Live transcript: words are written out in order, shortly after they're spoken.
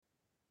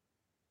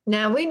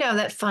Now, we know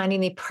that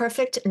finding the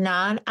perfect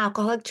non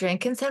alcoholic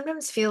drink can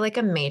sometimes feel like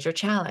a major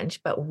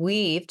challenge, but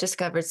we've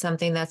discovered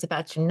something that's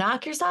about to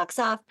knock your socks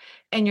off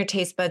and your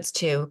taste buds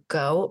too.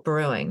 Go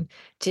Brewing.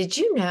 Did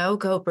you know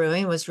Go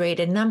Brewing was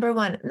rated number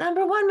one,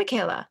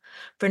 Michaela,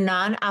 for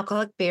non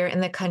alcoholic beer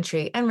in the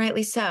country, and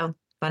rightly so.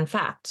 Fun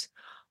fact.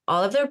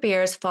 All of their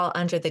beers fall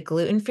under the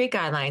gluten free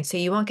guidelines, so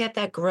you won't get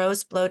that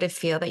gross, bloated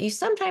feel that you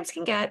sometimes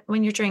can get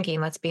when you're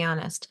drinking, let's be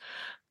honest.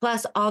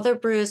 Plus, all their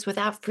brews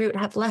without fruit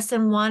have less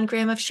than 1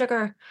 gram of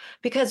sugar.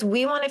 Because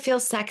we want to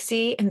feel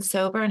sexy and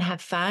sober and have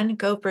fun,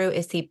 Go Brew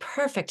is the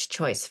perfect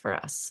choice for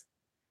us.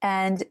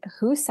 And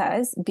who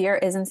says beer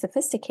isn't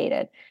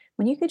sophisticated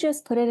when you could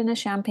just put it in a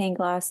champagne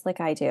glass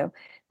like I do?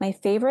 My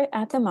favorite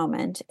at the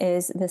moment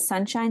is the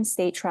Sunshine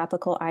State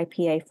Tropical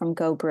IPA from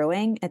Go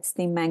Brewing. It's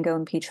the mango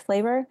and peach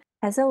flavor.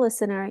 As a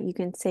listener, you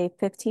can save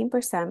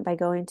 15% by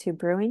going to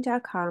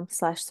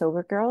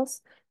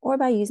brewing.com/sobergirls or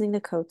by using the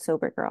code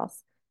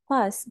SOBERGIRLS.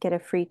 Plus, get a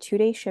free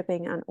 2-day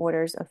shipping on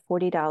orders of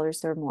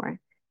 $40 or more.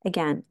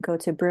 Again, go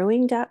to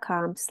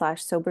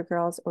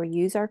brewing.com/sobergirls or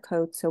use our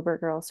code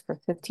SOBERGIRLS for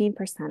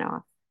 15%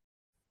 off.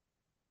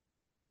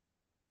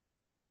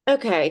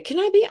 Okay, can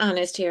I be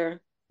honest here?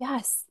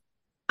 Yes.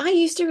 I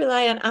used to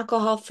rely on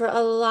alcohol for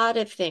a lot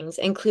of things,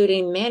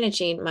 including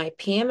managing my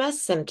PMS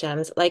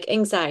symptoms like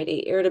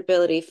anxiety,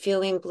 irritability,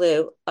 feeling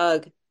blue.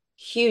 Ugh,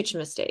 huge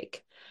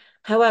mistake.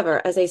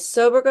 However, as a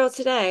sober girl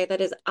today,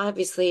 that is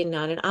obviously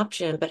not an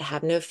option, but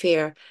have no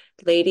fear.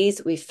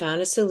 Ladies, we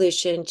found a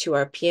solution to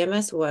our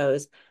PMS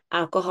woes.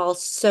 Alcohol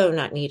so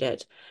not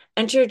needed.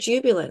 Enter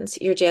Jubilance,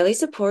 your daily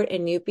support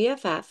and new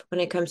BFF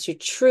when it comes to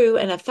true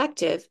and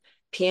effective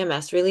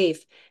PMS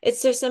relief. It's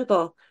so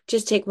simple.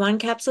 Just take 1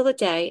 capsule a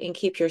day and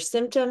keep your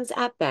symptoms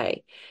at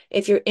bay.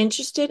 If you're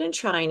interested in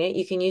trying it,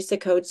 you can use the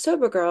code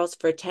SOBERGIRLS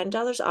for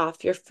 $10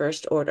 off your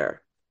first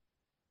order.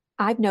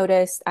 I've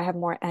noticed I have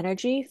more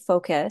energy,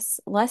 focus,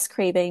 less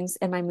cravings,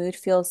 and my mood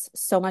feels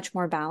so much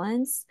more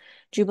balanced.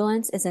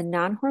 Jubilance is a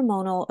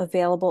non-hormonal,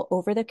 available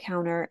over the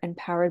counter and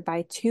powered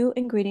by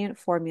 2-ingredient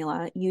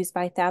formula used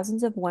by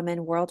thousands of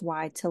women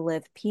worldwide to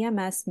live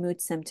PMS mood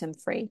symptom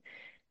free.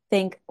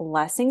 Think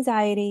less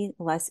anxiety,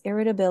 less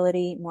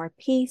irritability, more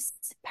peace,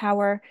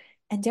 power,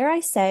 and dare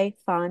I say,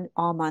 fun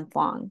all month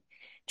long.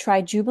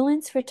 Try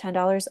Jubilance for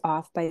 $10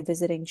 off by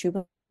visiting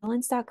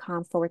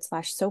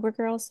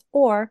jubilance.com/sobergirls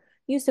or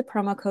use the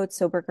promo code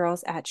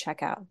sobergirls at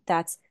checkout.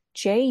 That's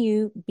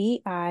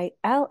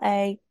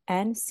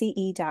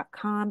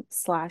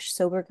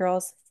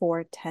JUBILANCE.com/sobergirls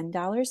for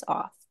 $10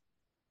 off.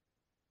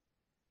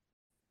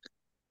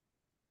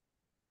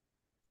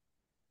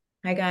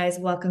 Hi, guys.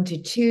 Welcome to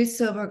Two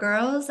Sober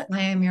Girls.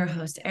 I am your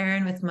host,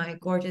 Erin, with my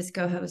gorgeous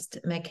co host,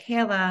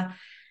 Michaela.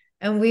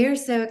 And we are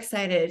so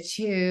excited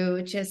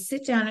to just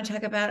sit down and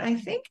talk about, I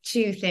think,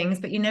 two things,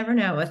 but you never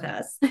know with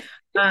us.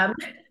 Um,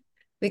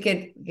 we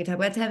could talk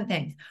about 10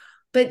 things,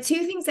 but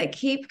two things that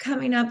keep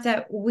coming up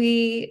that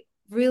we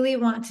really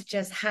want to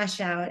just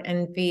hash out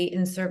and be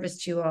in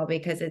service to all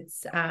because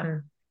it's,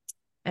 I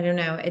don't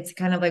know, it's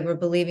kind of like we're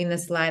believing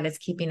this lie that's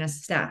keeping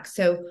us stuck.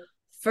 So,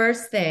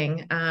 first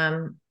thing,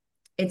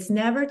 it's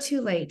never too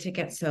late to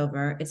get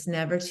sober. It's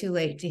never too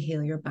late to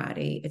heal your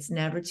body. It's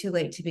never too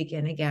late to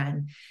begin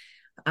again.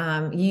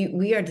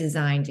 We are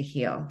designed to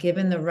heal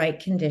given the right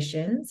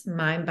conditions,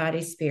 mind,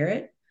 body,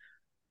 spirit.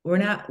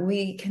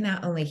 We can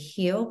not only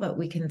heal, but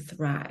we can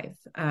thrive.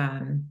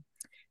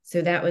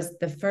 So that was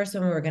the first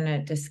one we were going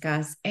to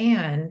discuss.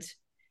 And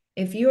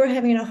if you are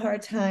having a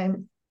hard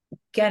time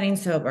getting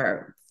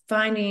sober,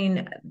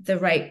 finding the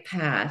right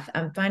path,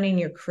 finding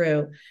your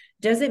crew,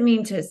 doesn't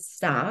mean to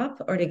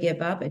stop or to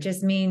give up. It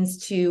just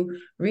means to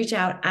reach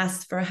out,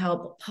 ask for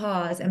help,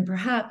 pause, and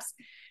perhaps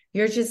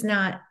you're just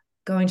not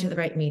going to the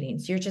right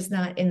meetings. You're just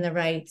not in the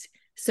right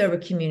sober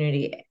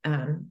community.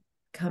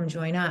 Come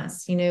join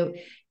us. You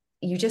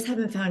just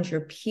haven't found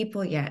your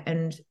people yet.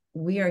 And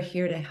we are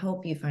here to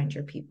help you find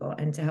your people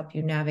and to help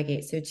you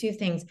navigate. So, two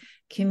things: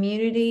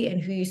 community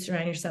and who you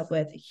surround yourself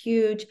with,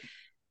 huge.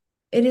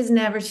 It is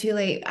never too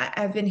late.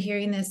 I've been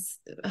hearing this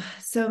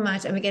so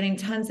much. I've been getting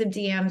tons of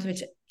DMs,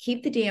 which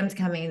keep the DMs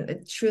coming.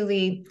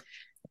 Truly,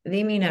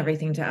 they mean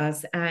everything to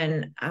us.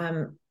 And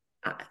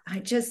I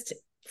just,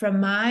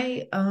 from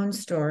my own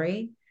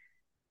story,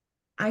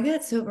 I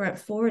got sober at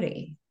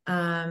 40.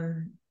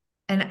 And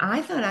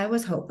I thought I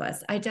was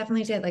hopeless. I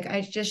definitely did. Like,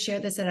 I just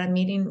shared this at a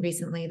meeting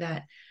recently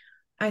that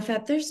I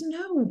thought, there's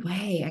no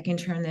way I can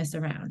turn this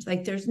around.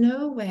 Like, there's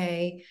no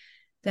way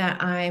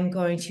that I'm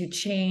going to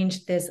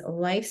change this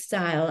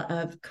lifestyle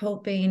of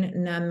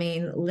coping,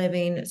 numbing,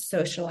 living,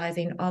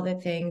 socializing, all the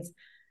things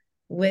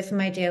with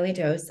my daily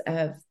dose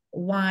of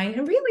wine.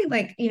 And really,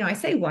 like, I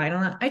say wine a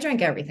lot. I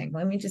drank everything.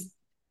 Let me just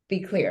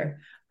be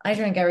clear. I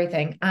drank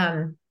everything.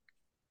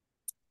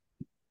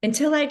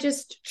 Until I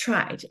just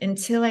tried,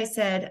 until I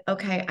said,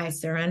 okay, I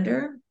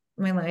surrender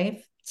my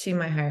life to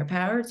my higher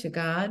power, to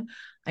God.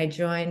 I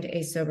joined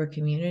a sober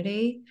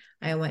community.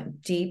 I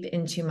went deep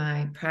into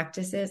my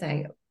practices.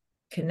 I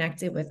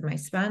connected with my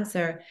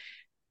sponsor.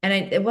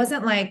 And it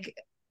wasn't like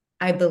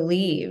I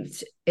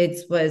believed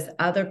it was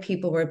other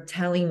people were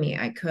telling me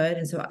I could.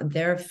 And so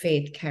their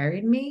faith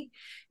carried me.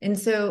 And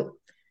so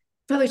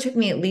probably took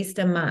me at least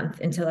a month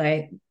until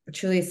I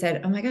truly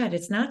said, oh my God,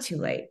 it's not too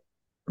late.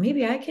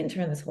 Maybe I can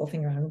turn this whole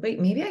thing around. Wait,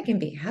 maybe I can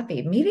be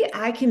happy. Maybe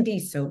I can be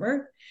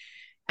sober.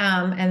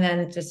 And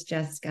then just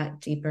got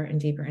deeper and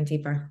deeper and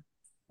deeper.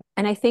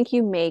 And I think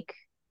you make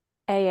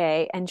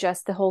AA and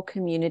just the whole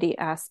community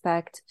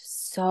aspect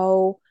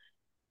so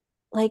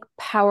like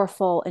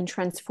powerful and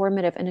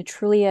transformative. And it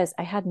truly is.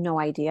 I had no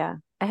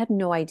idea. I had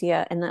no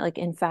idea. And that, like,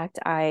 in fact,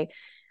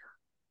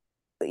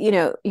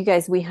 you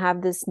guys, we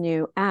have this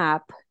new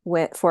app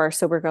for our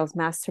Sober Girls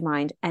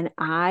Mastermind. And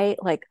I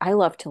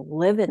love to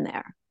live in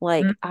there.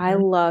 Like, I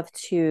Mhm. love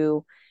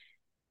to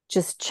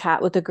just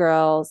chat with the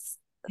girls,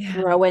 Yeah.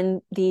 throw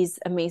in these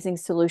amazing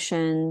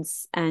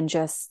solutions, and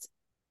just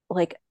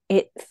like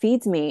it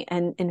feeds me.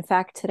 And in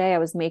fact, today I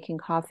was making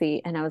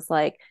coffee and I was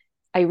like,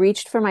 I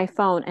reached for my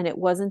phone and it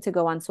wasn't to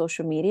go on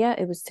social media,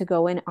 it was to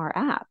go in our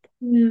app.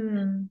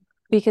 Mm.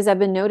 Because I've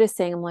been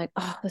noticing, I'm like,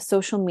 oh, the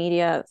social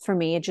media for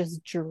me, it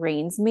just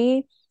drains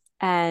me.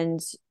 And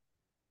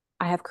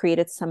I have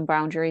created some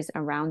boundaries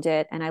around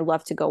it. And I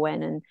love to go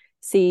in and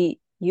see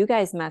you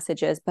guys'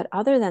 messages. But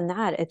other than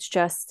that, it's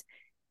just,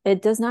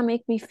 it does not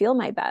make me feel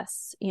my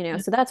best.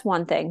 So that's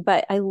one thing.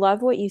 But I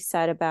love what you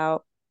said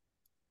about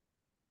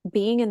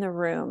being in the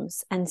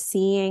rooms and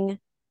seeing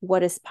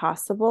what is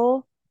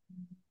possible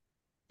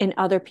in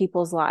other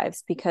people's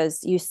lives,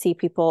 because you see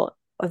people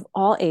of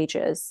all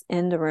ages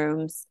in the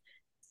rooms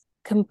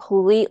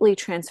completely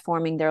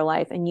transforming their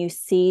life, and you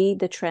see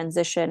the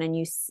transition and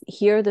you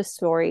hear the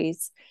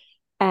stories.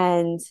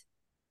 And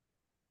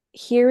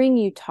hearing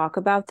you talk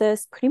about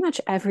this pretty much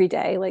every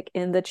day, like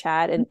in the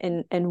chat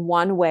and in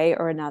one way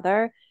or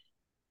another,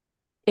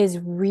 is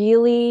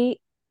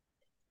really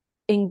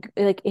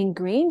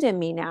ingrained in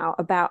me now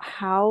about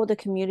how the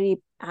community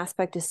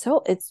aspect is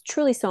it's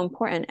truly so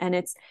important. And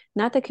it's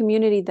not the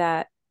community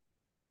that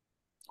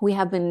we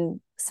have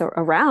been so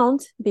around,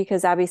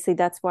 because obviously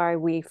that's why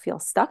we feel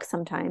stuck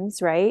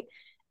sometimes, right?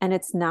 And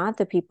it's not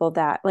the people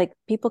that, like,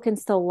 people can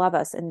still love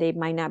us and they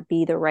might not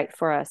be the right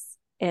for us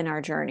in our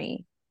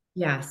journey.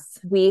 Yes.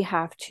 We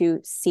have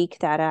to seek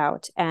that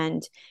out.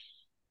 And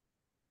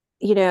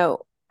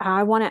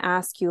I want to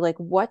ask you, like,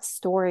 what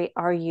story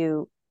are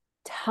you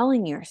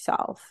telling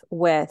yourself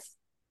with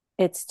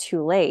it's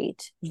too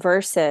late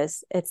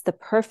versus it's the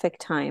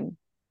perfect time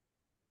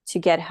to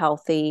get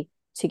healthy,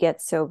 to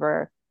get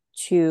sober,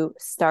 to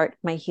start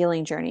my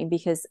healing journey?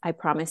 Because I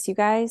promise you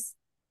guys,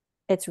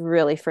 it's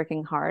really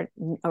freaking hard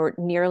or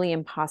nearly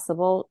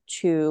impossible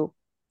to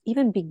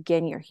even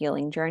begin your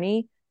healing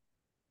journey.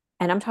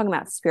 And I'm talking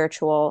about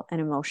spiritual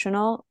and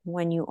emotional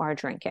when you are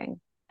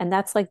drinking. And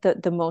that's like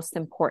the most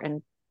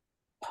important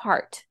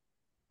part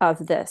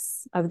of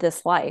this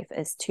life,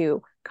 is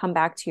to come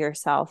back to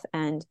yourself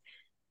and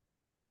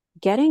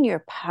getting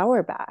your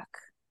power back.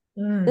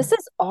 This Mm.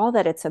 is all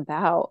that it's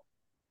about.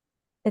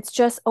 It's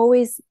just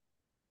always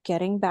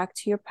getting back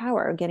to your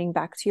power, getting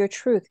back to your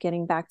truth,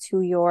 getting back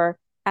to your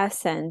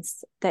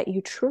essence that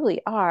you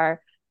truly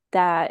are,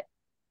 that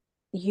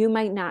you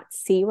might not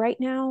see right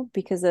now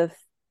because of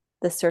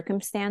the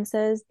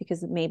circumstances,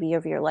 because maybe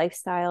of your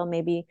lifestyle,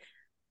 maybe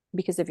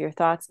because of your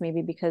thoughts,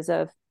 maybe because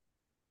of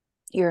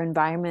your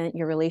environment,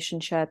 your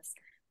relationships.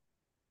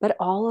 But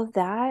all of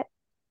that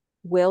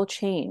will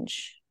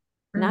change,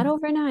 not Mm.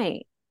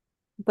 overnight,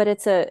 but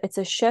it's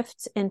a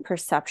shift in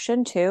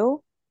perception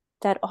too,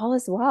 that all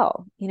is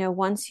well.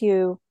 Once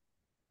you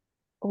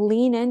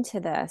lean into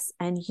this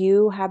and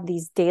you have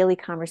these daily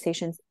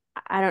conversations,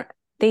 I don't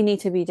they need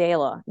to be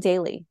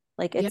daily.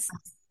 Like, Yeah. it's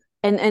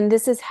and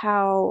this is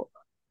how,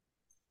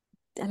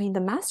 I mean,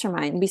 the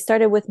mastermind, we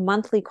started with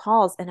monthly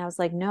calls, and I was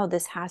like, no,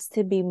 this has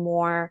to be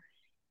more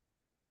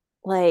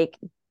like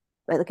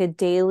a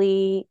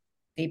daily,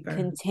 Deeper.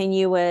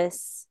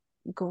 continuous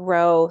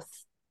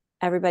growth,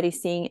 everybody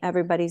seeing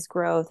everybody's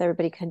growth,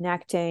 everybody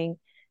connecting.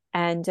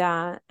 And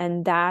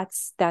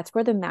that's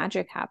where the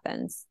magic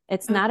happens.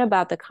 It's Oh, not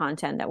about the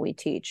content that we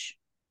teach.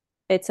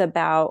 It's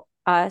about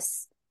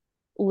us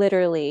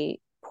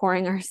literally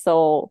pouring our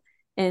soul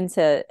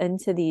into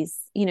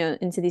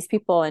these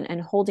people,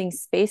 and holding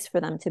space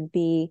for them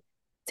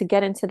to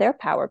get into their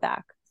power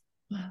back.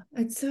 wow.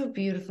 It's so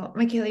beautiful.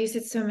 Michaela, you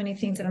said so many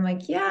things, and I'm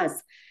like,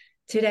 yes,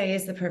 today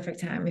is the perfect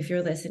time. If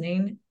you're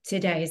listening,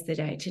 today is the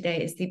day.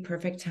 Today is the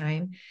perfect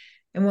time.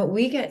 And what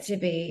we get to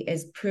be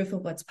is proof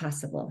of what's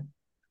possible.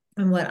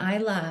 And what I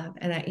love,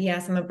 and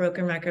yes, I'm a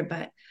broken record,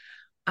 but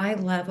I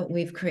love what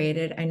we've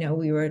created. I know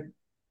we were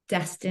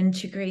destined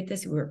to create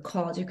this. We were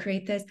called to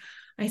create this.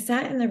 I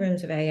sat in the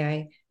rooms of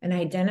AI and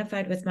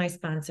identified with my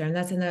sponsor. And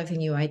that's another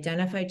thing, you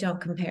identify,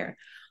 don't compare.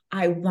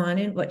 I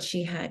wanted what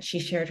she had. She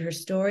shared her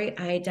story.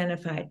 I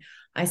identified.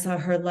 I saw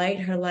her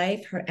light, her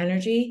life, her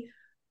energy.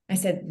 I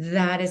said,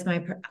 that's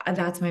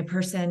my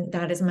person.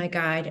 That is my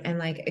guide.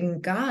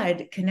 And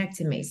God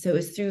connected me. So it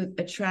was through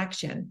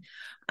attraction.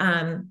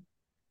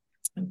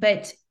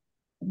 But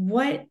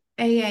what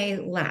AA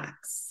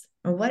lacks,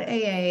 or what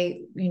AA,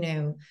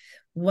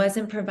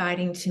 wasn't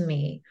providing to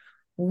me,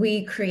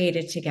 we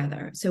created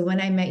together. So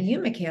when I met you,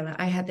 Michaela,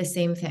 I had the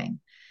same thing.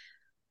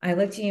 I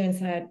looked at you and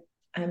said,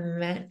 I'm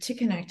meant to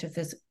connect with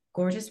this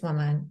gorgeous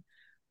woman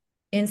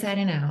inside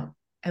and out.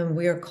 And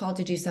we're called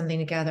to do something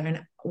together.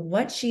 And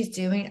what she's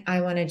doing,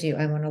 I want to do.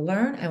 I want to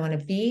learn. I want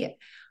to be,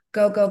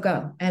 go, go,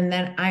 go. And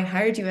then I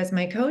hired you as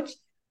my coach.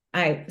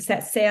 I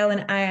set sail in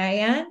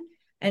IIN.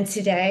 And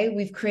today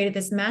we've created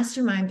this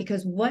mastermind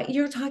because what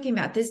you're talking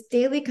about, this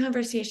daily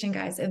conversation,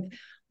 guys, of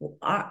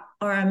our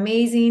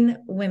amazing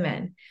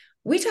women.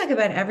 We talk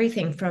about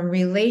everything from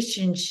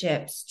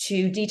relationships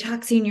to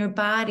detoxing your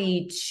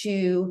body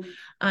to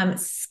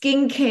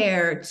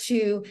skincare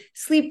to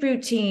sleep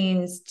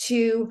routines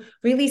to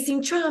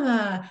releasing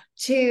trauma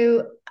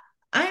to,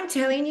 I'm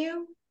telling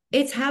you,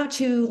 it's how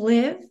to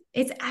live.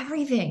 It's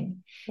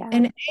everything. Yeah.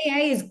 And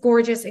AA is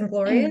gorgeous and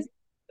glorious,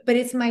 but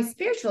it's my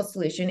spiritual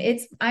solution.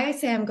 It's, I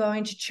say I'm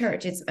going to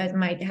church. It's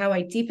how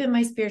I deepen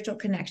my spiritual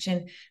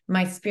connection,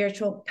 my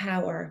spiritual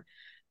power.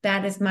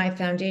 That is my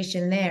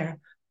foundation there.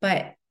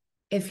 But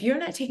if you're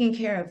not taking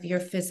care of your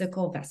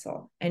physical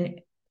vessel and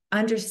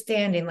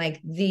understanding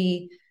like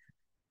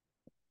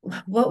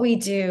what we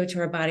do to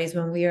our bodies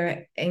when we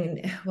are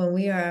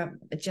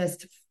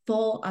just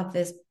full of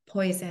this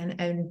poison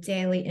and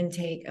daily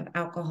intake of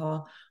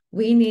alcohol,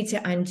 we need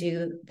to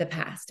undo the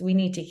past. We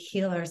need to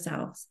heal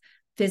ourselves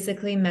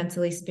physically,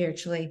 mentally,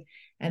 spiritually.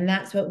 And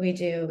that's what we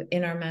do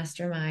in our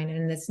mastermind.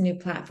 And this new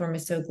platform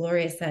is so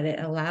glorious that it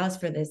allows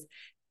for this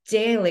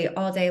daily,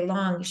 all day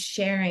long,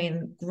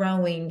 sharing,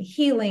 growing,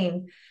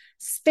 healing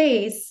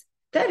space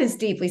that is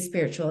deeply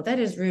spiritual, that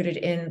is rooted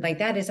in, like,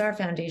 that is our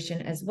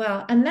foundation as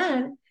well. And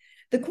then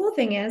the cool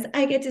thing is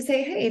I get to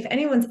say, hey, if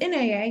anyone's in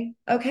AA,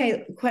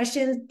 okay,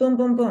 questions, boom,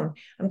 boom, boom.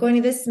 I'm going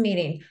to this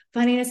meeting,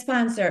 finding a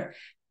sponsor.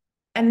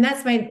 And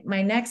that's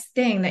my next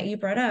thing that you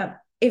brought up.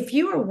 If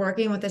you are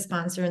working with a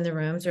sponsor in the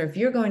rooms, or if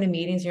you're going to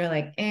meetings, and you're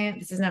like,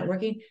 this is not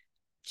working,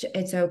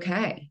 it's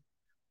okay.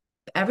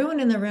 Everyone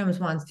in the rooms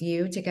wants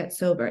you to get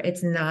sober.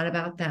 It's not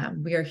about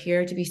them. We are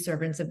here to be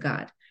servants of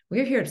God.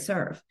 We're here to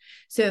serve.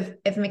 So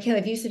if Michaela,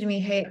 if you said to me,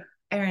 hey,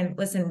 Erin,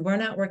 listen, we're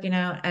not working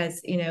out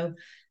as,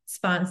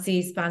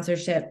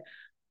 sponsorship.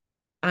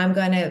 I'm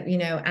going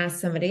to, ask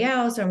somebody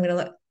else, or I'm going to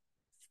look.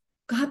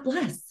 God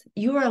bless.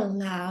 You are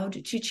allowed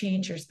to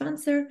change your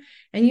sponsor,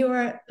 and you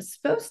are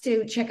supposed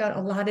to check out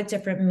a lot of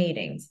different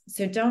meetings.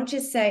 So don't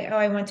just say, oh,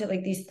 I went to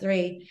like these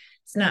 3.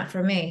 It's not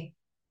for me.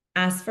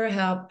 Ask for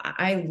help.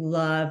 I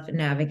love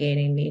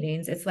navigating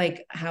meetings. It's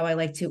like how I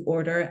like to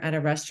order at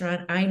a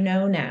restaurant. I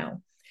know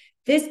now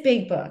this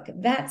big book,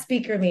 that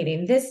speaker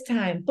meeting, this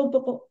time, boom,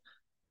 boom, boom.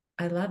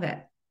 I love it.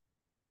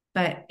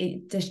 But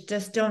it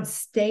just don't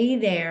stay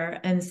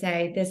there and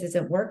say, this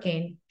isn't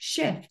working.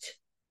 Shift,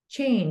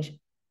 change,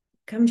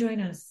 come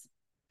join us.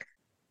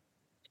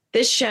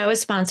 This show is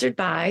sponsored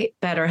by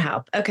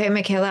BetterHelp. Okay,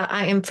 Michaela,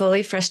 I am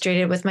fully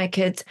frustrated with my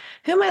kids,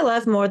 whom I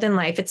love more than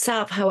life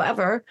itself.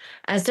 However,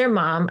 as their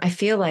mom, I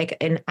feel like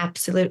an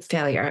absolute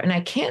failure, and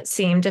I can't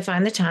seem to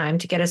find the time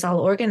to get us all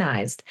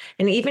organized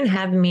and even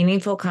have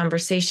meaningful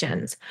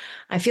conversations.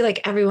 I feel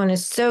like everyone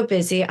is so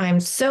busy. I'm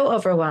so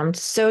overwhelmed,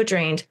 so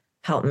drained.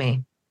 Help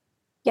me.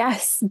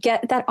 Yes,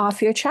 get that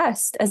off your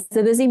chest. As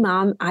a busy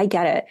mom, I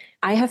get it.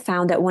 I have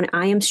found that when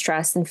I am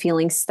stressed and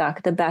feeling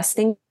stuck, the best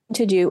thing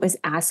to do is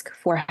ask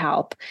for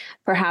help.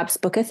 Perhaps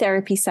book a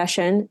therapy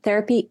session.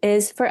 Therapy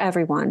is for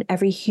everyone,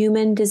 every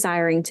human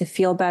desiring to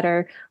feel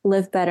better,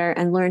 live better,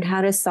 and learn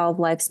how to solve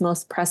life's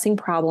most pressing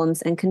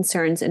problems and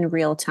concerns in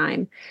real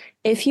time.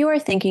 If you are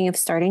thinking of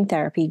starting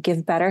therapy, give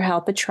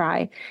BetterHelp a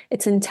try.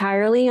 It's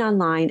entirely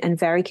online and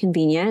very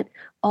convenient.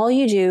 All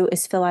you do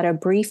is fill out a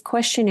brief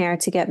questionnaire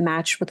to get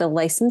matched with a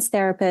licensed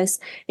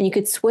therapist, and you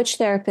could switch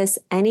therapists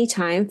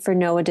anytime for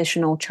no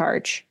additional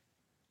charge.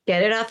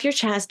 Get it off your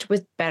chest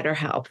with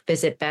BetterHelp.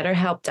 Visit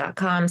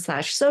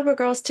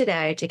betterhelp.com/sobergirls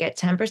today to get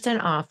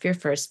 10% off your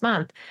first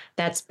month.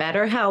 That's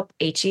BetterHelp,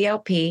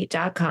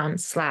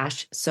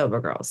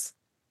 HELP.com/sobergirls.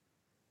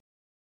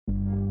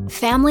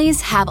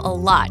 Families have a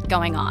lot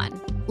going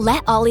on.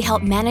 Let Ollie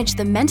help manage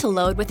the mental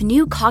load with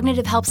new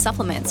cognitive health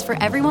supplements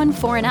for everyone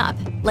 4 and up,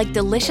 like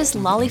delicious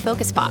Lolly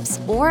Focus Pops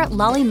or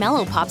Lolly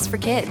Mellow Pops for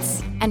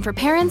kids. And for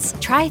parents,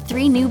 try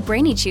 3 new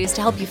Brainy Chews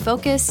to help you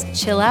focus,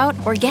 chill out,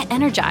 or get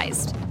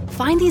energized.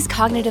 Find these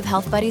cognitive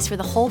health buddies for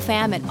the whole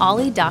fam at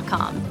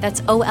ollie.com.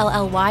 That's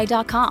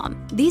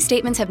OLLY.com. These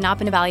statements have not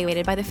been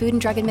evaluated by the Food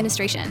and Drug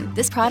Administration.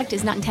 This product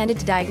is not intended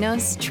to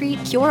diagnose,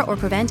 treat, cure, or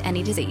prevent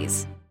any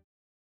disease.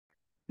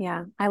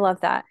 Yeah, I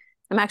love that.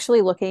 I'm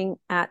actually looking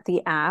at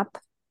the app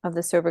of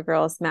the Sober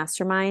Girls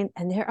Mastermind,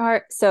 and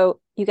so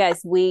you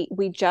guys, we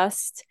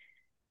just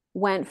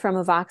went from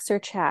a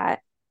Voxer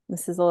chat.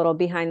 This is a little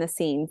behind the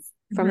scenes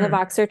from the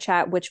Voxer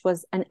chat, which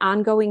was an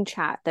ongoing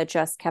chat that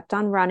just kept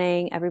on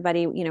running.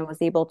 Everybody,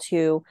 was able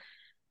to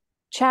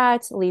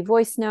chat, leave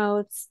voice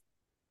notes.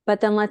 But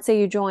then let's say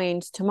you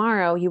joined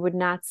tomorrow, you would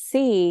not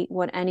see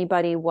what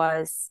anybody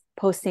was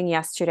posting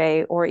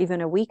yesterday or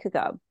even a week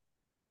ago.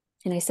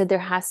 And I said, there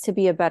has to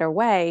be a better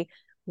way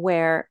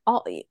where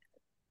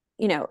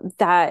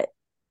that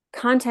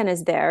content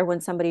is there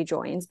when somebody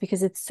joins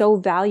because it's so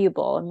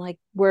valuable. And like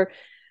we're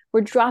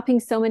dropping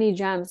so many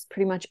gems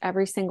pretty much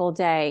every single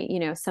day,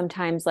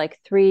 sometimes like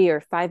 3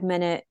 or 5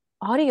 minute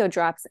audio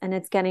drops, and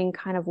it's getting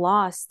kind of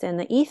lost in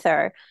the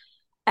ether.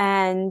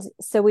 And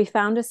so we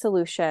found a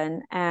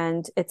solution,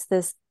 and it's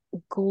this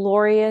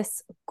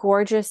glorious,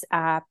 gorgeous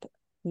app.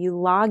 You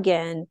log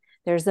in,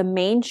 there's a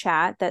main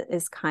chat that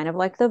is kind of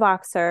like the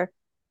Voxer,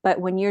 but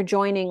when you're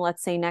joining,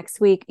 let's say next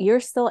week, you're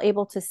still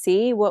able to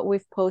see what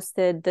we've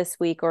posted this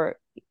week or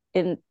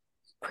in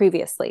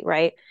previously,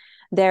 right?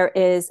 There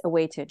is a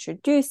way to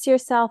introduce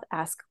yourself,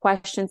 ask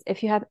questions.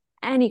 If you have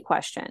any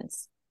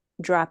questions,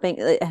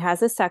 it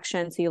has a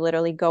section. So you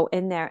literally go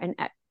in there,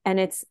 and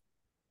it's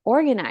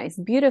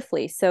organized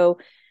beautifully. So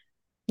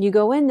you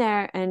go in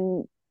there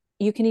and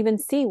you can even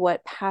see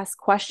what past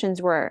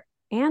questions were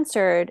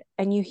answered,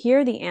 and you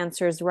hear the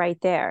answers right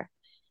there.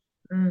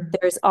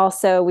 There's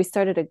also, we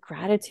started a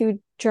gratitude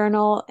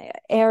journal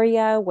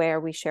area where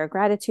we share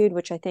gratitude,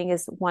 which I think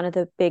is one of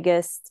the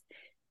biggest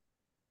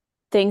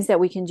things that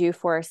we can do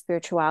for our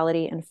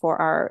spirituality and for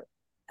our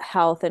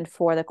health and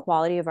for the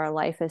quality of our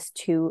life, is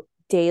to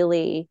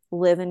daily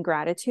live in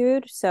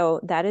gratitude. So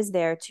that is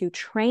there to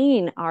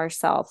train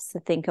ourselves to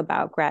think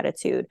about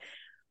gratitude.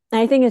 And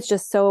I think it's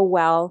just so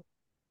well,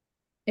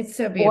 it's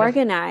so beautiful,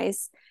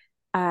 organized.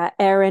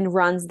 Erin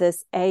runs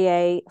this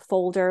AA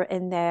folder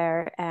in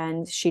there,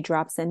 and she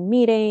drops in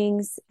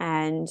meetings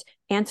and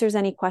answers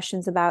any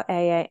questions about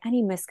AA,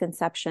 any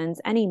misconceptions,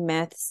 any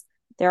myths.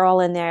 They're all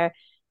in there.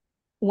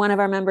 One of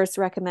our members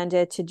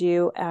recommended to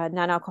do a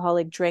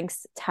non-alcoholic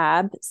drinks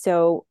tab.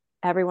 So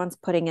everyone's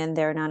putting in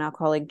their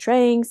non-alcoholic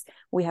drinks.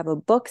 We have a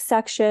book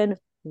section,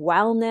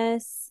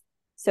 wellness.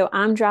 So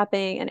I'm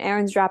dropping, and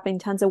Erin's dropping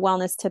tons of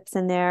wellness tips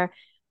in there,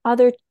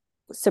 other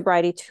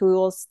sobriety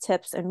tools,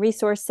 tips, and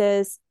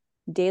resources.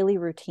 Daily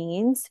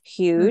routines,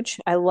 huge.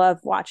 I love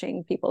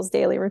watching people's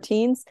daily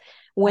routines,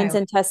 wins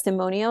and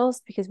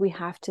testimonials, because we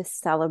have to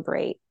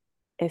celebrate.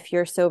 If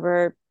you're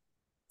sober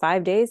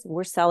 5 days,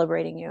 we're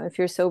celebrating you. If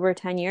you're sober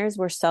 10 years,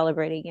 we're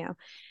celebrating you.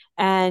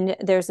 And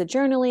there's a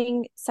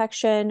journaling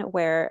section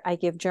where I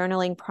give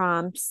journaling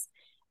prompts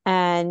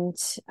and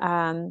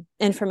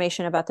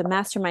information about the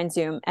mastermind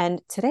Zoom.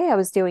 And today I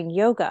was doing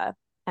yoga.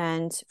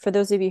 And for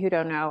those of you who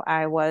don't know,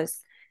 I've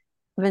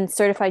been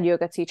certified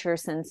yoga teacher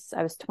since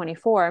I was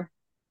 24.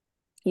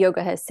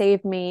 Yoga has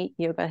saved me.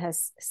 Yoga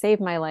has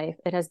saved my life.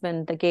 It has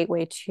been the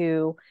gateway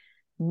to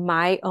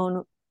my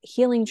own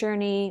healing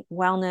journey,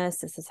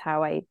 wellness. This is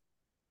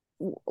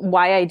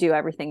why I do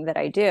everything that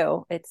I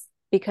do. It's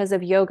because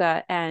of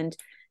yoga. And,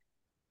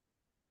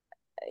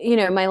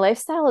 my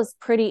lifestyle is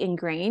pretty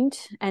ingrained.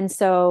 And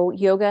so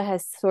yoga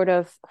has sort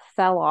of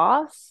fell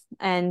off,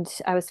 and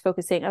I was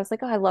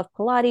like, oh, I love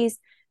Pilates,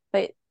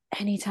 but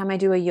anytime I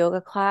do a yoga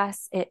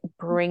class, it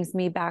brings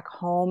me back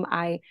home.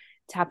 I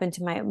tap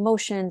into my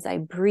emotions. I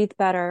breathe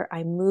better.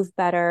 I move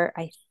better.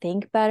 I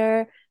think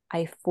better.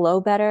 I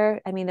flow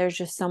better. I mean, there's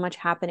just so much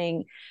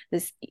happening.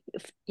 This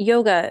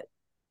yoga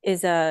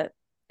is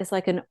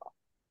like an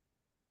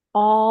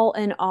all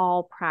in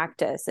all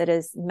practice. It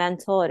is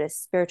mental. It is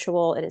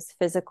spiritual. It is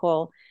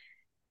physical.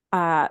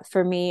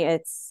 For me,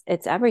 it's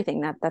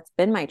everything. That's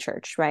been my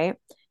church, right?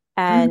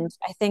 And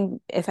I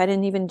think if I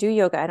didn't even do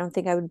yoga, I don't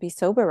think I would be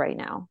sober right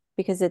now,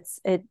 because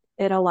it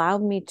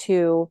allowed me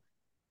to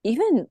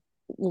even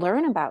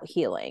learn about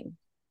healing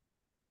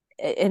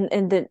in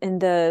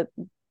the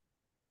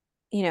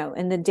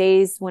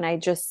days when I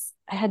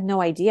had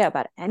no idea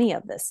about any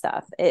of this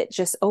stuff. It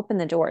just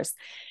opened the doors.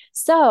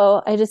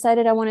 So I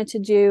decided I wanted to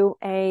do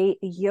a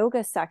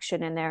yoga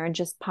section in there and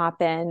just pop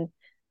in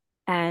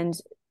and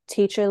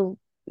teach a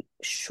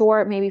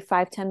short, maybe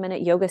 5-10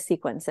 minute yoga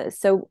sequences.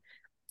 So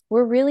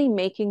we're really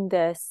making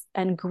this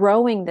and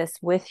growing this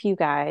with you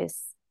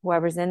guys,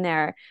 whoever's in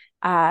there,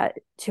 to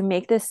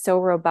make this so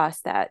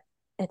robust that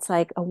it's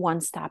like a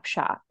one-stop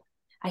shop.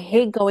 I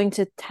hate going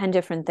to 10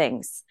 different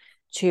things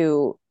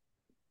to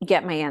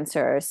get my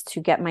answers, to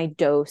get my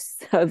dose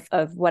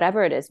of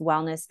whatever it is,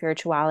 wellness,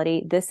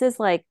 spirituality. This is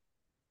like,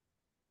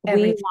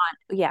 we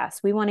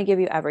want to give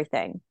you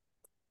everything.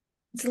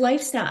 It's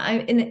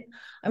lifestyle.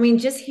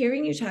 Just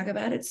hearing you talk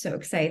about it's so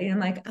exciting. I'm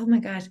like, oh my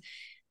gosh.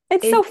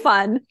 It's so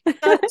fun.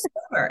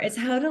 It's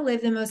how to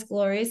live the most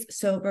glorious,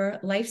 sober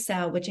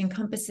lifestyle, which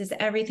encompasses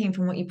everything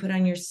from what you put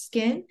on your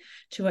skin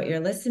to what you're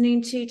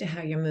listening to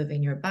how you're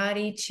moving your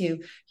body, to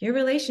your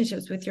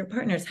relationships with your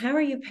partners. How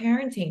are you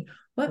parenting?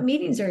 What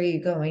meetings are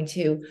you going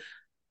to?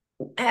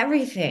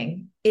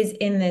 Everything is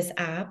in this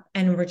app,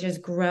 and we're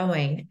just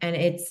growing, and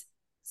it's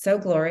so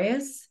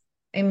glorious.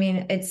 I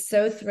mean, it's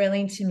so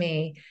thrilling to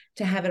me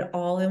to have it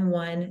all in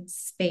one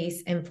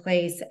space and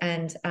place.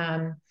 And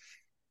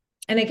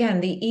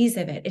again, the ease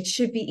of it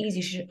should be easy.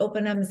 You should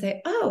open up and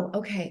say, oh,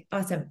 okay,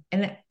 awesome.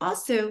 And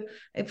also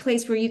a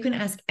place where you can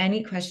ask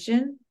any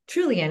question,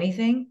 truly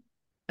anything,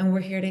 and we're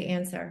here to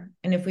answer.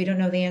 And if we don't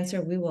know the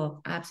answer, we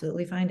will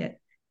absolutely find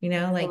it.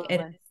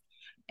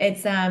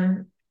 It's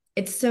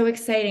so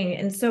exciting.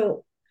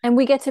 And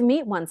we get to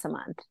meet once a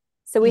month.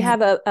 So we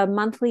have a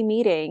monthly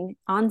meeting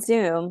on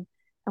Zoom,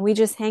 and we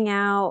just hang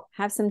out,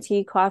 have some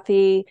tea,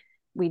 coffee.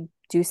 We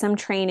do some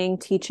training,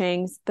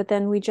 teachings, but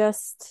then we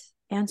just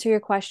answer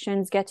your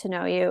questions, get to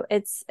know you.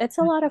 It's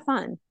a lot of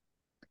fun.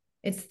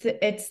 It's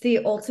the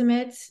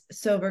ultimate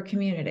sober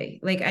community.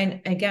 Like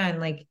I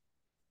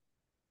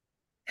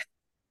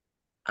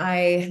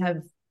have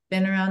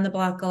been around the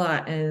block a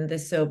lot in the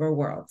sober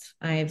world.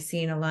 I've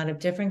seen a lot of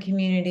different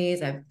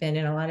communities. I've been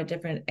in a lot of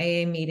different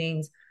AA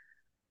meetings.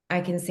 I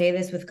can say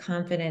this with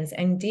confidence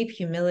and deep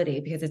humility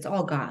because it's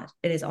all God.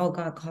 It is all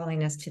God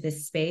calling us to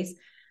this space.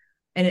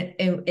 And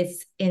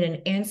it's in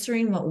an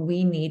answering what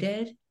we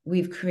needed.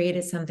 We've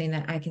created something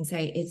that I can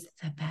say it's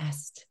the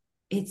best.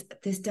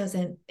 This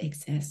doesn't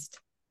exist.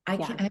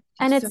 And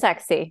it's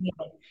sexy.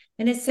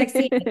 And it's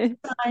sexy and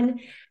fun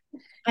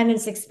and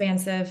it's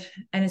expansive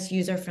and it's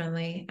user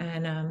friendly.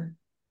 And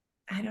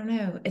I don't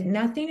know.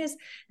 Nothing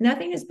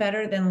is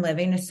better than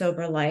living a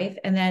sober life.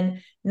 And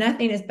then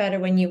nothing is better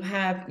when you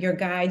have your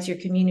guides, your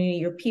community,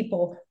 your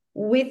people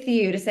with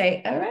you to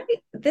say, all right,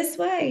 this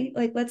way,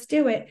 like, let's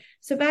do it.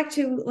 So back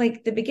to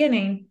like the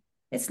beginning,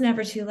 it's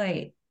never too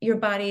late. Your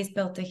body is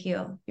built to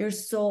heal. Your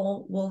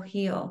soul will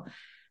heal.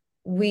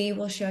 We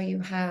will show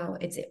you how.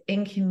 It's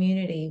in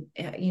community,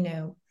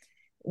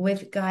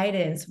 with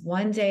guidance,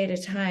 one day at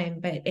a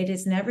time, but it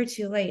is never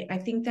too late. I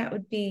think that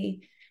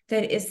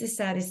is the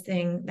saddest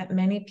thing, that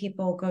many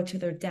people go to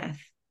their death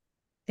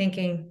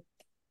thinking,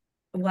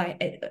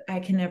 why I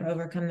can never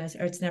overcome this,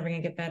 or it's never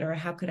going to get better, or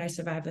how could I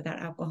survive without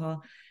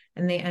alcohol?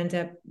 And they end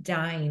up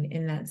dying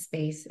in that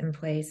space and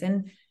place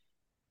and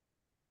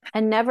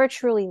never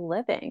truly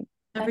living.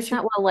 That's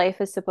not what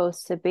life is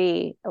supposed to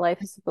be.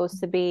 Life is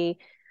supposed to be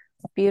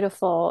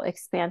beautiful,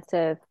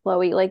 expansive,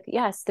 flowy. Like,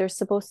 yes, there's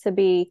supposed to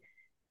be,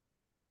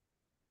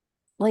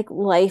 like,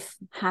 life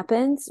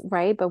happens,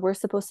 right? But we're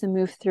supposed to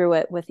move through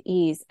it with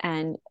ease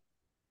and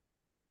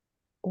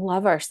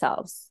love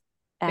ourselves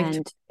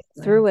and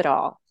through it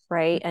all,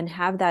 right? And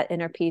have that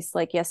inner peace.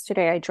 Like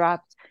yesterday, I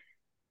dropped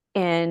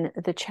in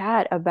the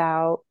chat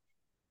about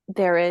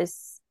there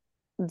is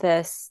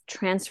this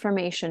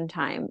transformation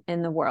time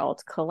in the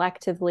world,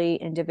 collectively,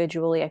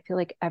 individually. I feel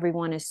like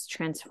everyone is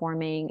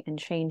transforming and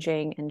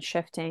changing and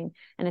shifting,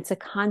 and it's a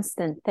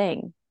constant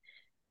thing.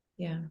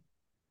 Yeah.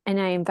 And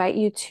I invite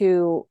you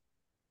to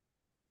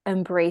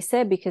embrace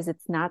it because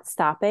it's not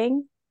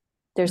stopping.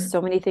 There's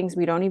so many things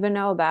we don't even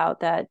know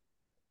about that,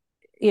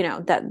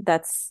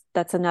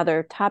 that's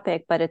another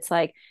topic, but it's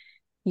like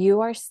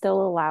you are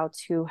still allowed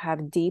to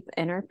have deep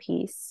inner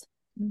peace,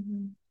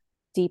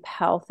 deep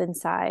health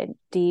inside,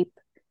 deep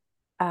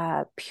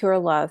pure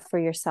love for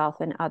yourself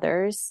and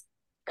others,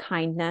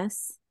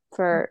 kindness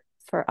for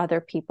other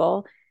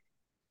people.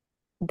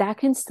 That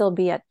can still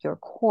be at your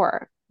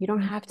core. You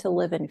don't have to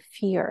live in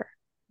fear.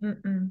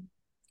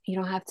 You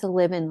don't have to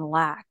live in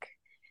lack.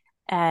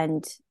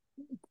 And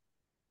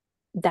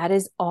that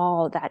is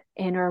all that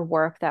inner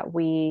work that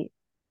we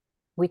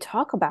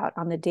talk about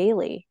on the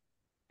daily.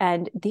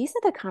 And these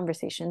are the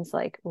conversations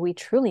like we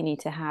truly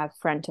need to have,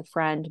 friend to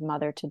friend,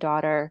 mother to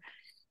daughter,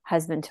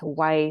 husband to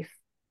wife.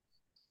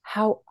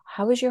 How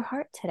is your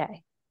heart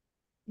today?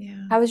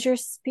 Yeah. How is your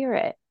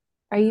spirit?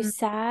 Are you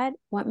sad?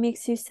 What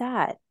makes you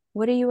sad?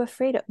 What are you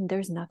afraid of?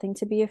 There's nothing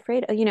to be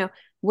afraid of.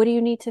 What do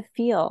you need to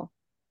feel?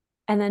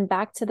 And then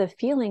back to the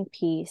feeling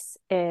piece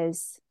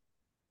is,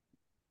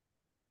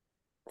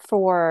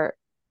 for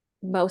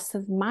most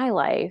of my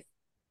life,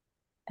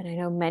 and I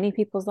know many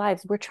people's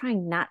lives, we're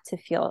trying not to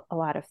feel a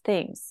lot of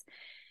things.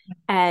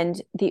 And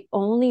the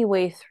only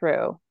way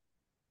through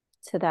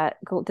to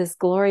this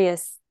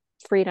glorious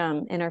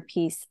freedom, inner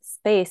peace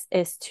space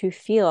is to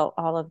feel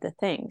all of the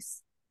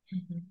things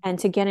and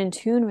to get in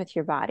tune with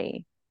your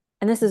body.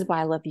 And this is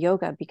why I love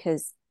yoga,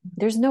 because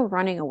there's no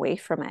running away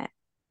from it.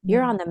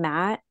 You're on the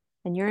mat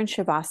and you're in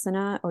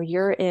Shavasana, or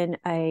you're in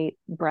a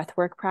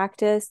breathwork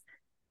practice.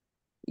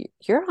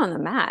 You're on the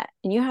mat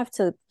and you have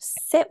to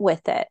sit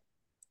with it.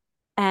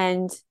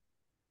 And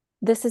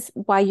this is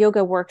why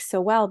yoga works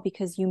so well,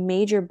 because you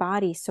made your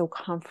body so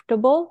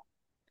comfortable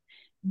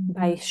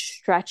by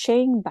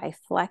stretching, by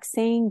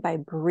flexing, by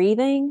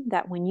breathing,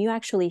 that when you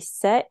actually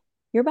sit,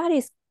 your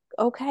body's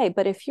okay.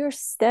 But if you're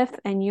stiff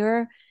and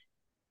you've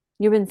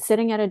been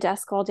sitting at a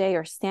desk all day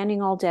or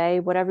standing all day,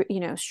 whatever,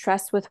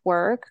 stressed with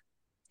work,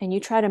 and you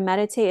try to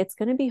meditate, it's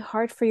going to be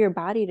hard for your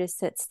body to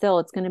sit still.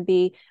 It's going to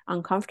be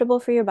uncomfortable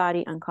for your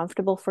body,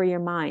 uncomfortable for your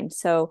mind.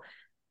 So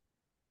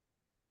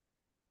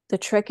the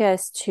trick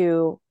is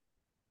to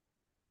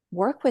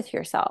work with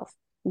yourself,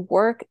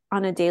 work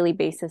on a daily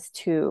basis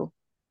to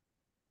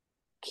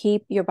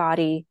keep your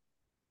body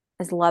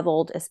as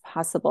leveled as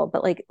possible,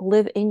 but like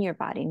live in your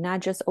body, not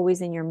just always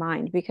in your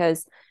mind.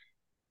 Because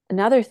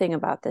another thing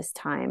about this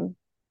time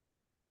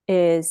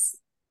is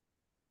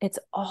it's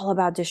all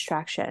about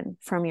distraction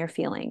from your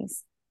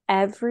feelings.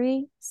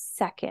 Every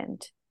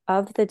second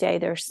of the day,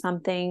 there's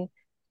something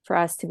for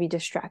us to be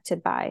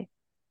distracted by,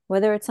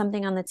 whether it's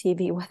something on the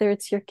TV, whether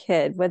it's your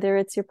kid, whether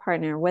it's your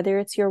partner, whether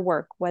it's your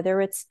work, whether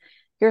it's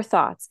your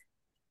thoughts.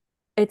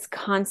 It's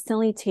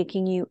constantly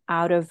taking you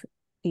out of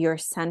your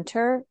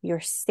center, your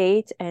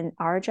state. And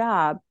our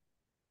job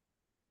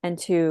and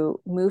to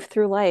move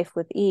through life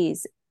with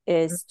ease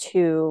is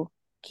to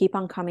keep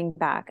on coming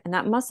back. And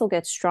that muscle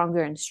gets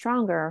stronger and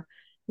stronger,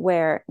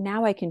 where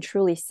now I can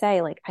truly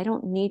say, like, I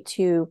don't need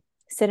to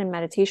sit in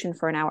meditation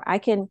for an hour. I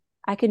can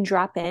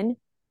drop in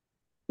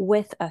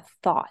with a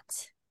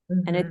thought.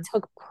 And it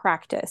took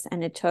practice,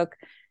 and it took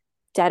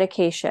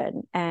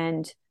dedication,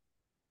 and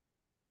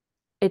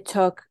it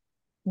took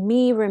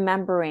me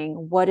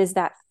remembering, what does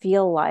that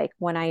feel like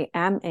when I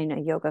am in a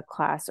yoga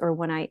class or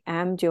when I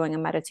am doing a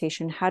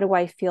meditation? How do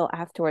I feel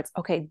afterwards?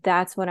 Okay,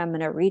 that's what I'm going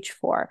to reach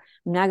for.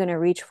 I'm not going to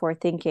reach for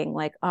thinking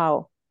like,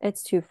 oh,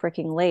 it's too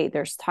freaking late.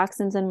 There's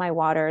toxins in my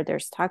water.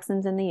 There's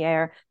toxins in the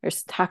air.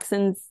 There's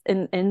toxins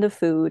in the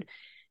food,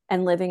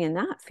 and living in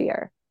that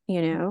fear,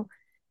 you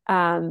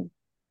know?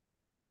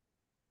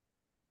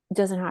 It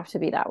doesn't have to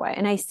be that way.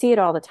 And I see it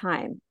all the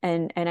time,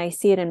 and I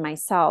see it in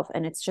myself,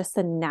 and it's just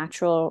a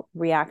natural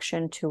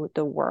reaction to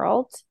the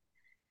world.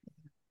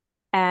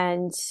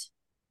 And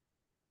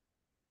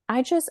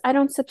I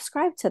don't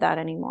subscribe to that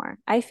anymore.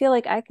 I feel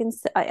like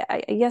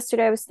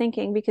yesterday I was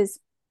thinking, because,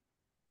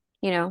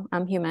 you know,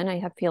 I'm human, I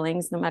have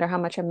feelings. No matter how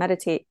much I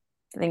meditate,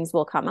 things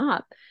will come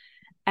up.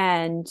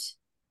 And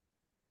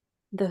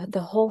the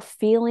whole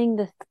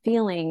the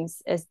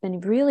feelings has been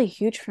really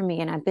huge for me.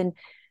 And I've been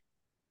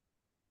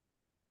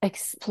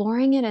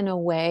exploring it in a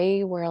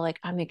way where, like,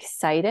 I'm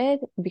excited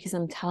because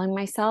I'm telling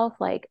myself,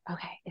 like,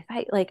 okay, if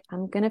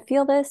I'm going to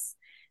feel this,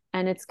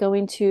 and it's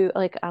going to,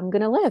 like, I'm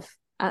going to live.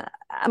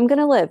 I'm going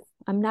to live.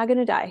 I'm not going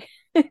to die.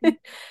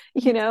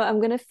 You know, I'm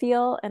going to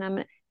feel,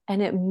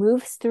 and it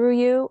moves through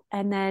you.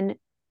 And then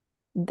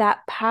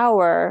that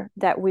power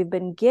that we've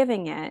been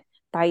giving it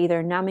by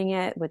either numbing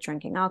it with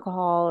drinking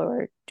alcohol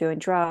or doing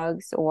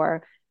drugs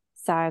or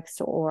sex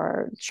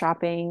or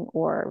shopping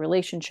or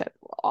relationship,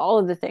 all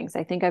of the things.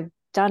 I think I've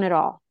done it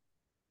all,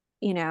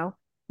 you know,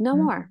 no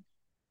more.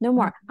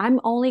 I'm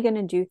only going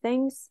to do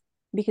things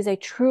because I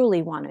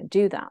truly want to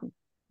do them.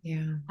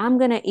 Yeah. I'm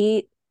going to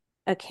eat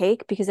a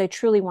cake because I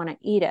truly want to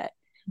eat it.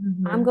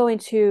 I'm going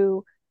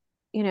to,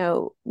 you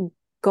know,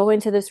 go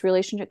into this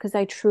relationship because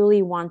I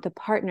truly want the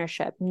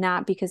partnership,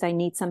 not because I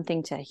need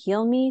something to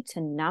heal me,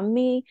 to numb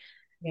me,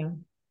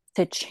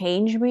 to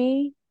change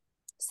me.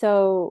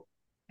 So,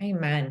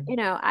 amen. You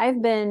know,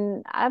 I've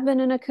been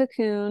in a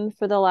cocoon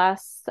for the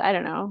last, I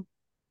don't know,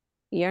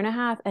 year and a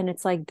half. And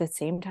it's like the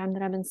same time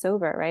that I've been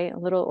sober, right? A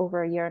little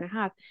over a year and a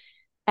half.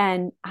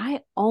 And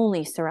I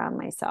only surround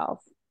myself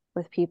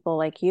with people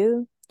like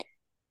you.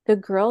 The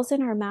girls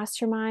in our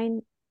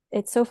mastermind,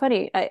 it's so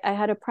funny. I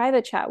had a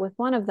private chat with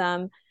one of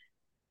them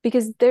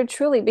because they're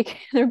truly,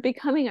 they're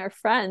becoming our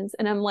friends.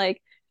 And I'm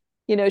like,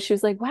 you know, she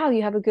was like, wow,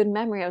 you have a good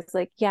memory. I was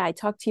like, yeah, I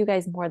talk to you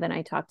guys more than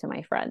I talk to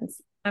my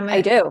friends.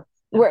 I do.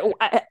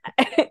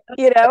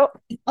 You know,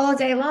 all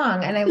day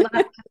long. And I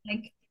love,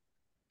 like,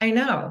 I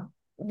know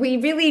we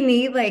really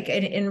need like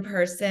an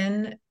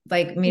in-person,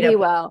 like, meet up. We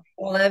will.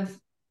 All of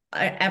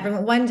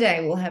everyone. One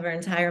day we'll have our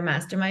entire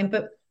mastermind.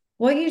 But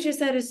what you just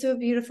said is so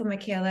beautiful,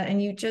 Michaela.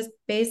 And you just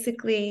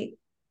basically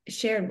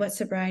shared what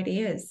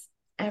sobriety is.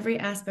 Every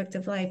aspect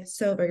of life,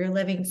 sober, you're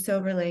living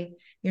soberly,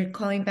 you're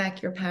calling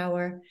back your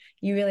power.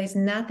 You realize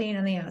nothing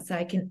on the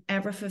outside can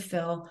ever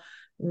fulfill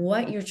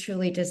what you're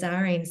truly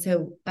desiring.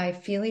 So by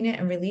feeling it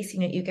and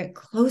releasing it, you get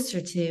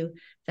closer to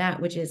that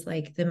which is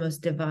like the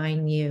most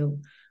divine you,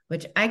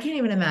 which I can't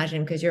even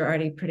imagine because you're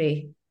already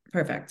pretty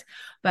perfect,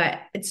 but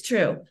it's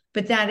true.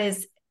 But that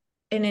is,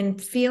 and in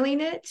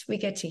feeling it, we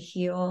get to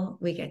heal,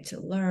 we get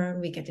to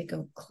learn, we get to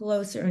go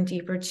closer and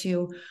deeper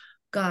to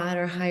God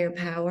or higher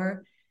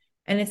power.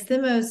 And it's the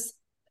most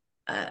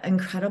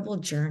incredible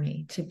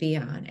journey to be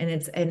on.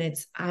 And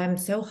I'm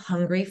so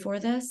hungry for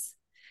this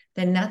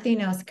that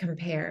nothing else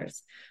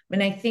compares.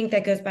 And I think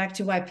that goes back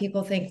to why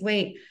people think,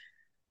 wait,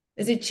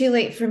 is it too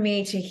late for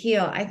me to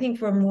heal? I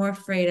think we're more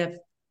afraid of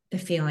the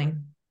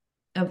feeling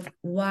of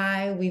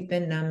why we've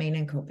been numbing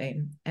and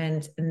coping.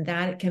 And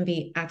that can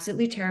be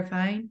absolutely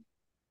terrifying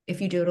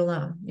if you do it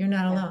alone. You're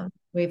not alone.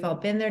 We've all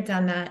been there,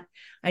 done that.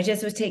 I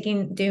just was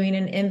doing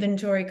an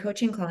inventory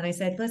coaching call. And I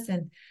said,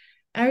 listen,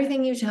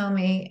 everything you tell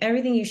me,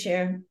 everything you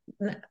share,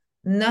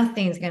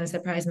 nothing's going to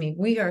surprise me.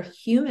 We are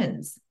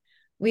humans.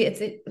 We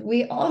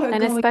all are,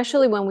 and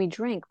especially when we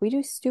drink, we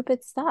do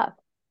stupid stuff.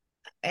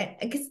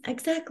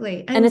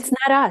 Exactly. And it's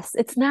not us.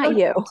 It's not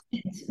you.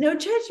 No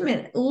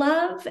judgment,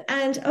 love,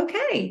 and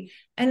okay.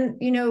 And,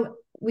 you know,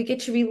 we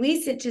get to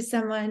release it to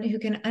someone who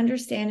can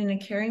understand in a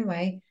caring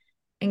way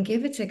and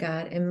give it to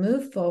God and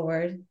move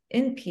forward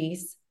in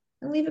peace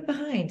and leave it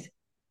behind.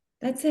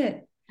 That's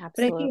it.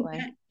 Absolutely. But I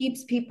think that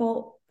keeps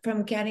people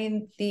from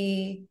getting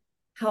the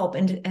help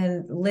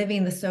and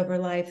living the sober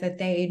life that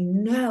they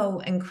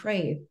know and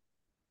crave.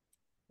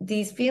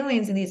 These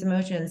feelings and these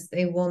emotions,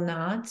 they will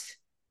not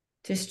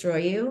destroy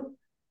you.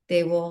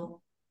 They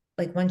will,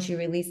 like, once you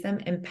release them,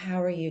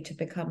 empower you to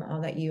become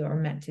all that you are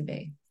meant to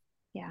be.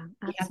 Yeah,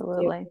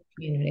 absolutely.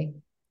 Community.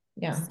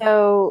 Yeah.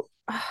 So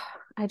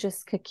I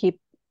just could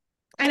keep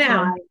I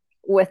know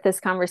with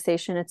this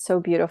conversation. It's so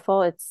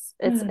beautiful. It's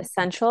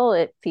essential.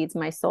 It feeds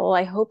my soul.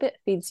 I hope it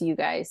feeds you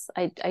guys.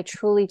 I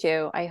truly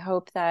do. I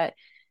hope that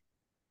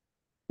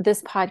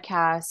this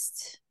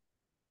podcast,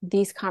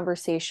 these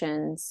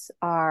conversations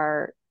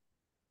are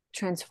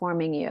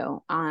transforming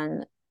you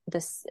on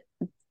this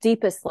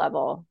deepest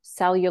level,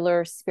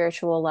 cellular,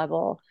 spiritual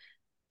level.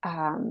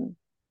 And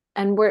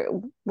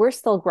we're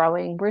still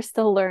growing, we're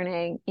still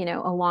learning,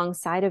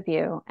 alongside of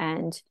you.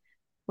 And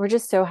we're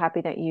just so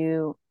happy that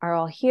you are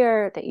all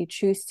here, that you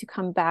choose to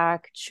come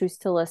back, choose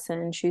to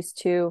listen, choose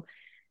to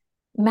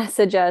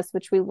message us,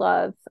 which we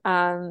love.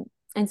 And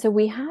so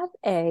we have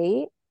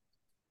a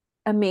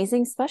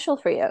amazing special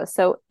for you.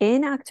 So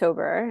in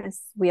October,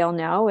 as we all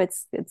know,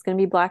 it's going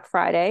to be Black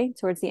Friday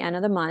towards the end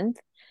of the month.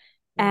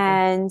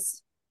 And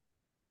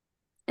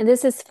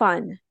this is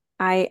fun.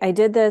 I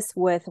did this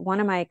with one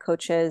of my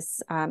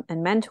coaches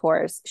and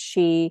mentors.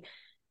 She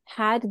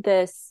had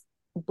this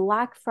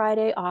Black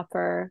Friday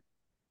offer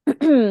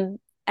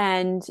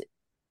and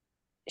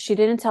she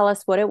didn't tell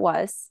us what it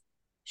was.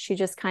 She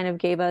just kind of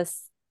gave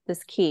us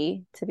this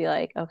key to be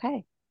like,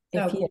 okay,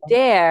 if you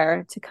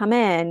dare to come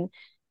in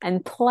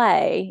and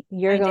play,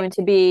 you're going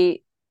to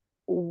be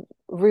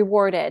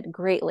rewarded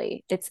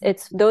greatly.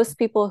 It's those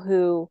people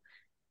who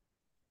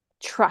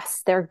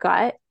trust their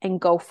gut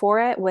and go for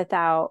it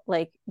without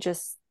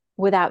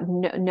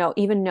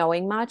even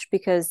knowing much,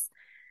 because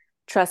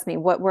trust me,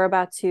 what we're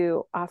about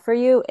to offer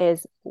you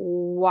is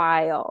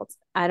wild.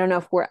 I don't know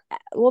if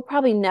we'll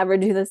probably never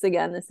do this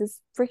again. This is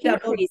freaking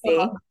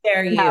crazy.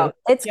 Dare you. No,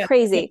 it's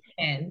crazy.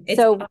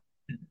 So awesome.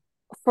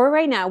 For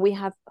right now, we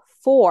have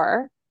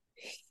 4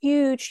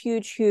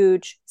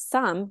 huge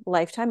some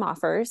lifetime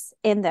offers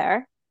in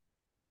there.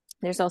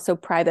 There's also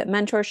private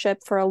mentorship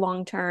for a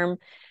long-term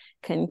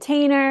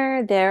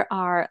container. There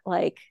are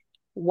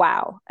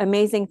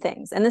amazing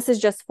things. And this is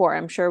just 4.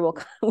 I'm sure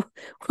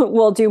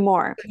we'll do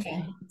more.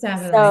 Okay,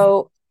 definitely.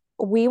 So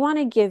we want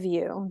to give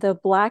you the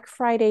Black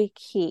Friday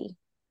key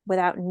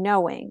without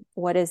knowing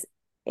what is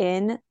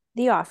in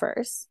the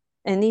offers,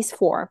 in these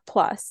 4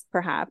 plus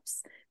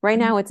perhaps. Right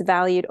now it's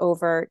valued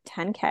over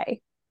 $10K.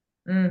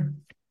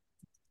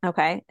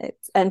 Okay.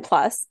 And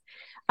plus.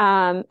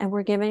 And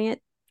we're giving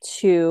it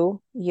to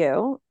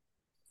you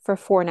for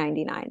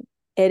 $4.99.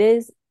 It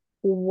is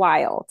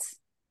wild.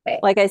 Okay.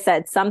 Like I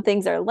said, some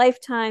things are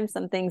lifetime,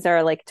 some things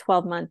are like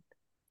 12-month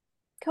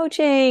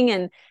coaching,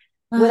 and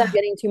without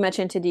getting too much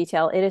into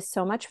detail, it is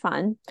so much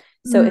fun.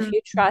 So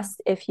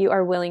if you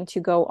are willing to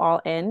go all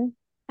in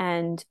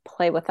and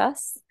play with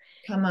us,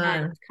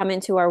 come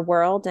into our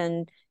world,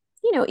 and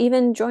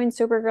even join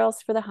Sober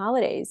Girls for the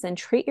holidays and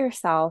treat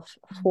yourself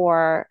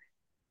for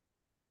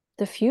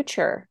the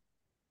future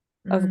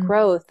of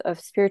growth, of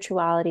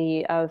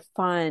spirituality, of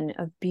fun,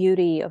 of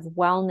beauty, of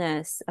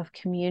wellness, of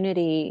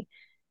community,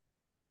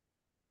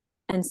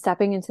 and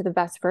stepping into the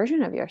best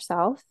version of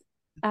yourself.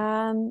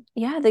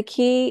 The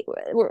key,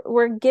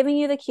 we're giving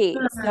you the key.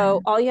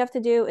 So all you have to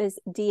do is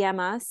DM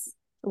us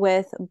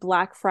with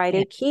Black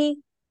Friday key.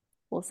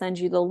 We'll send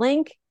you the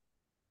link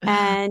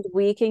and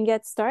we can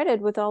get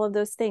started with all of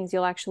those things.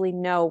 You'll actually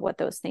know what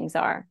those things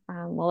are.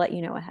 We'll let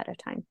you know ahead of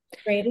time.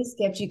 Greatest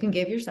gift you can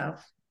give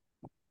yourself.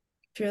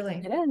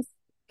 Truly. It is.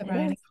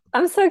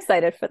 I'm so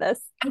excited for this.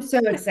 I'm so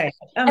excited.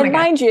 Oh and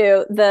mind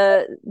you,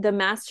 the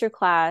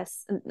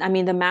masterclass,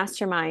 the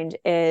mastermind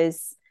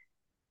is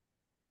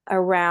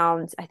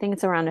around, I think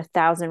it's around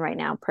 1,000 right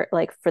now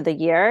for the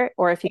year,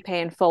 or if you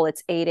pay in full,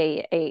 it's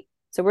 $888.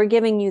 So we're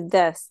giving you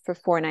this for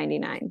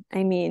 $4.99.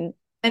 Bananas.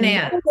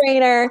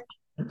 No-brainer.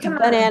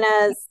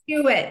 Bananas.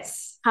 Do it.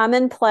 Come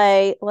and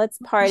play. Let's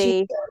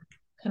party.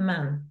 Come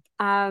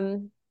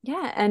on.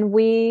 And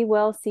we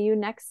will see you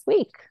next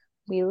week.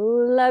 We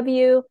love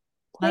you.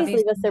 Please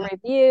leave us a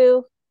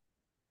review.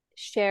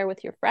 Share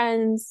with your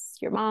friends,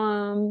 your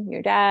mom,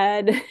 your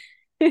dad.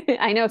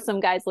 I know some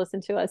guys listen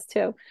to us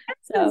too.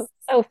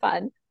 So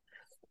fun.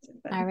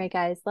 All right,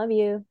 guys. Love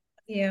you. Love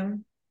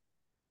you.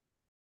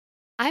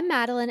 I'm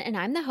Madeline, and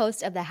I'm the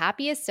host of the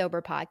Happiest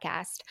Sober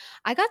podcast.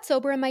 I got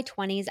sober in my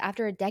 20s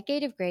after a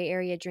decade of gray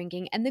area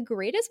drinking, and the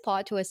greatest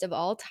plot twist of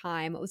all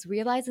time was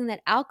realizing that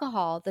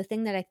alcohol, the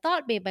thing that I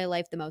thought made my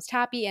life the most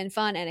happy and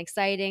fun and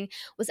exciting,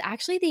 was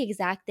actually the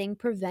exact thing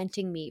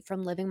preventing me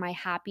from living my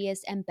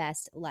happiest and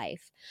best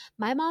life.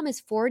 My mom is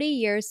 40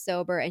 years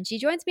sober, and she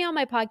joins me on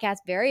my podcast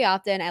very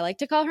often. I like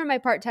to call her my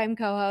part-time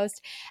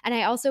co-host, and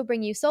I also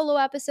bring you solo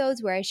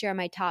episodes where I share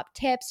my top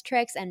tips,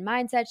 tricks, and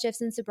mindset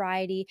shifts in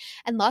sobriety,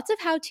 and lots of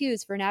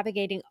how-tos for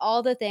navigating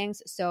all the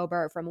things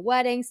sober, from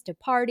weddings to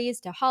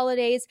parties to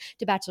holidays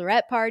to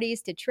bachelorette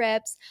parties to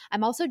trips.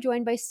 I'm also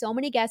joined by so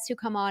many guests who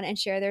come on and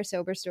share their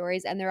sober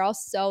stories, and they're all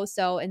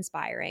so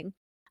inspiring.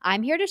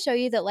 I'm here to show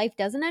you that life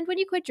doesn't end when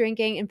you quit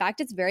drinking. In fact,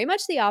 it's very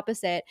much the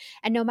opposite.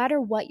 And no matter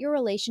what your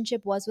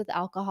relationship was with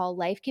alcohol,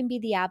 life can be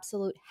the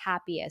absolute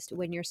happiest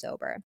when you're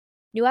sober.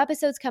 New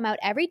episodes come out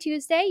every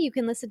Tuesday. You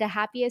can listen to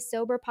Happiest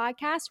Sober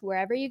podcast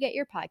wherever you get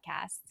your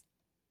podcasts.